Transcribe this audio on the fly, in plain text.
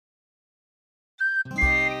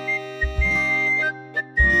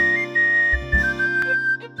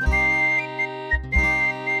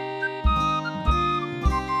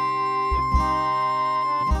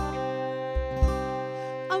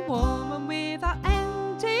without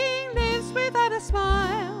ending, lives without a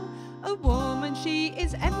smile. A woman, she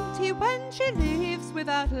is empty when she lives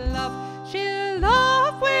without love. She'll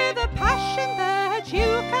love with a passion that you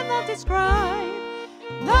cannot describe.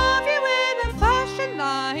 Love you in a fashion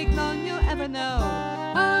like none you'll ever know.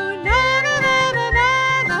 Oh, na na na na na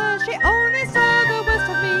na, she only saw the worst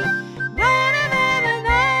of me. Na na na na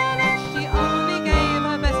na na, she only gave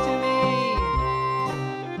her best to me.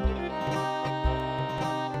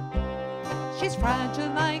 She's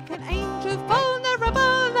fragile like an angel,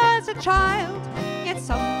 vulnerable as a child. Yet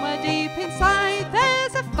somewhere deep inside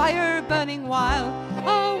there's a fire burning wild.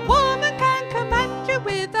 A woman can command you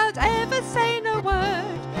without ever saying a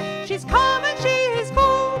word. She's calm and she is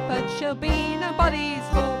cool, but she'll be nobody's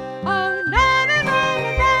fool. Oh, na na na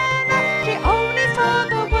na na na, she only saw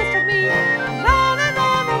the worst of me. Na na na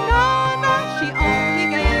na na na, she only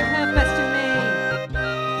gave her best to me.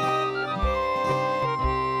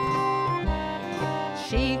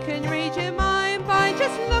 She can read your mind by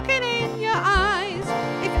just looking in your eyes.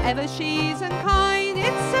 If ever she's unkind,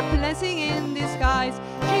 it's a blessing in disguise.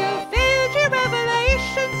 She'll fill your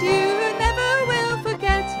revelations you never will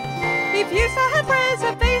forget. If you still have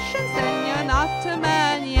reservations, then you're not a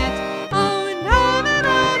man yet. Oh, na na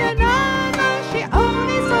na na na na, she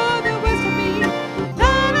only saw the worst of me.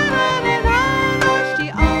 Na na na na na na, she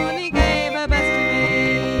only gave her best to me.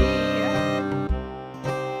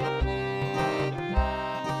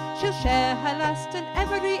 She'll share her lust and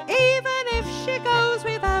every, even if she goes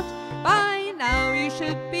without. By now you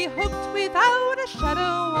should be hooked without a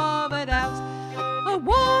shadow of a doubt. A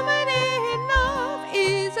woman in love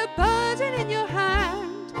is a burden in your hand.